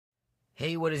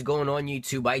Hey, what is going on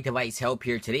YouTube? iDevice Help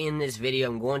here. Today in this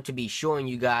video, I'm going to be showing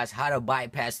you guys how to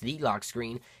bypass the lock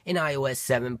screen in iOS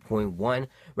 7.1,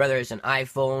 whether it's an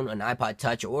iPhone, an iPod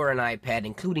Touch, or an iPad,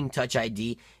 including Touch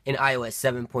ID in iOS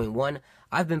 7.1.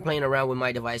 I've been playing around with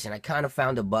my device and I kind of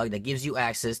found a bug that gives you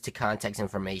access to contact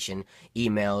information,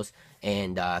 emails,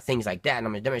 and things like that. And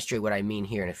I'm going to demonstrate what I mean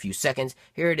here in a few seconds.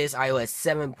 Here it is,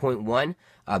 iOS 7.1,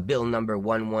 build number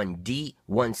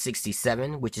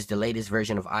 11D167, which is the latest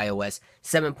version of iOS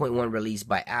 7.1 released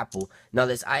by Apple. Now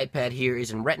this iPad here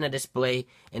is in Retina display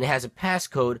and it has a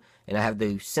passcode, and I have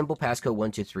the simple passcode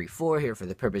 1234 here for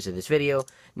the purpose of this video.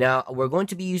 Now we're going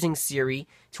to be using Siri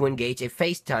to engage a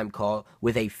FaceTime call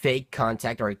with a fake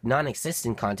contact or a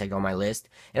non-existent contact on my list,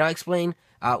 and I'll explain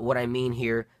what I mean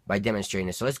here by demonstrating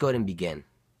it. So let's go ahead and begin.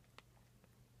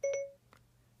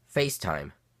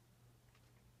 FaceTime.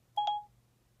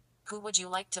 Who would you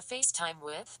like to FaceTime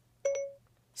with?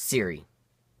 Siri.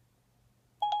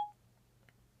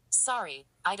 Sorry,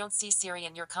 I don't see Siri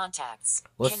in your contacts.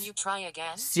 Well, Can you try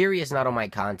again? Siri is not on my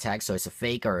contacts, so it's a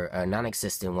fake or a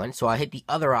non-existent one. So I hit the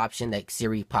other option that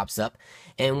Siri pops up,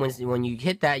 and when you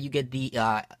hit that, you get the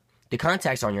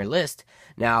contacts on your list.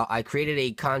 Now I created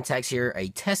a contacts here, a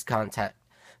test contact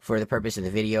for the purpose of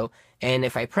the video, and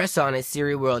if I press on it,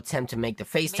 Siri will attempt to make the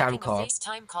FaceTime call.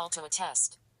 FaceTime call to a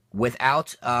test.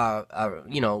 Without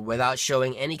without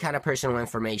showing any kind of personal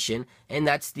information, and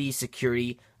that's the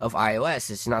security of iOS.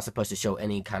 It's not supposed to show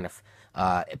any kind of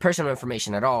personal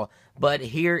information at all. But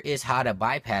here is how to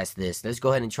bypass this. Let's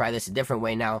go ahead and try this a different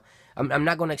way. Now I'm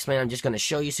not going to explain, I'm just going to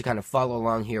show you, so kind of follow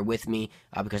along here with me,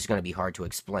 because it's going to be hard to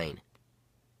explain.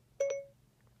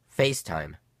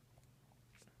 FaceTime.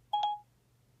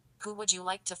 Who would you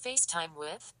like to FaceTime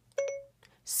with?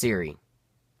 Siri.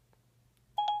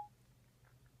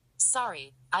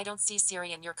 Sorry, I don't see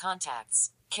Siri in your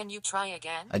contacts. Can you try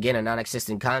again? Again, a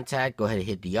non-existent contact. Go ahead and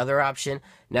hit the other option.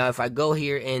 Now, if I go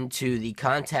here into the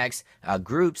contacts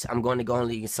groups, I'm going to go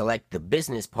and select the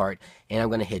business part, and I'm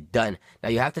going to hit done. Now,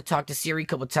 you have to talk to Siri a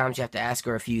couple times. You have to ask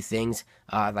her a few things,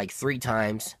 like 3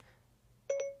 times.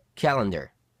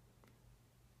 Calendar.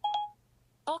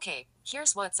 Okay,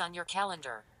 here's what's on your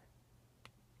calendar.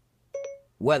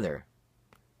 Weather.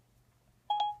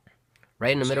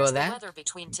 Right in the middle of that,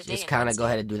 just kind of go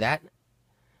ahead and do that.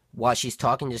 While she's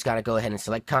talking, just got to go ahead and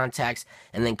select contacts,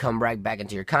 and then come right back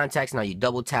into your contacts. Now you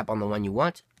double tap on the one you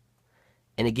want,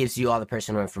 and it gives you all the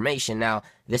personal information. Now,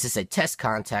 this is a test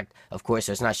contact, of course,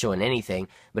 so it's not showing anything,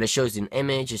 but it shows an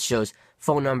image, it shows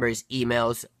phone numbers,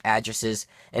 emails, addresses,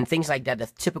 and things like that, the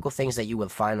typical things that you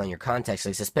would find on your contacts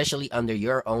list, especially under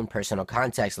your own personal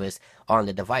contacts list on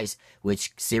the device,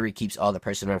 which Siri keeps all the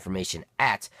personal information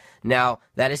at. Now,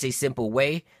 that is a simple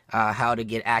way how to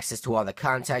get access to all the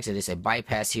contacts. It is a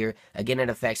bypass here. Again, it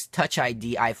affects Touch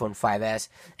ID, iPhone 5S,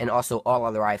 and also all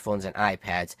other iPhones and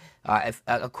iPads.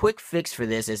 A quick fix for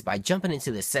this is by jumping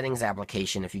into the settings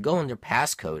application. If you go under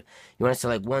passcode, you want to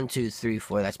select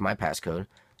 1234, that's my passcode.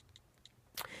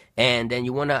 And then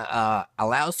you want to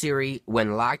allow Siri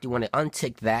when locked. You want to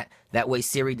untick that. That way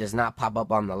Siri does not pop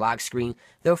up on the lock screen,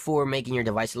 therefore making your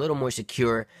device a little more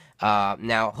secure.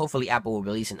 Now, hopefully Apple will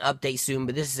release an update soon,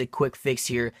 but this is a quick fix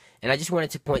here. And I just wanted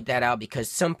to point that out because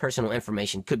some personal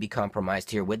information could be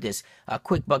compromised here with this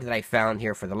quick bug that I found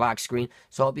here for the lock screen.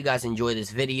 So I hope you guys enjoy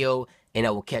this video, and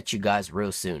I will catch you guys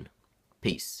real soon.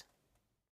 Peace.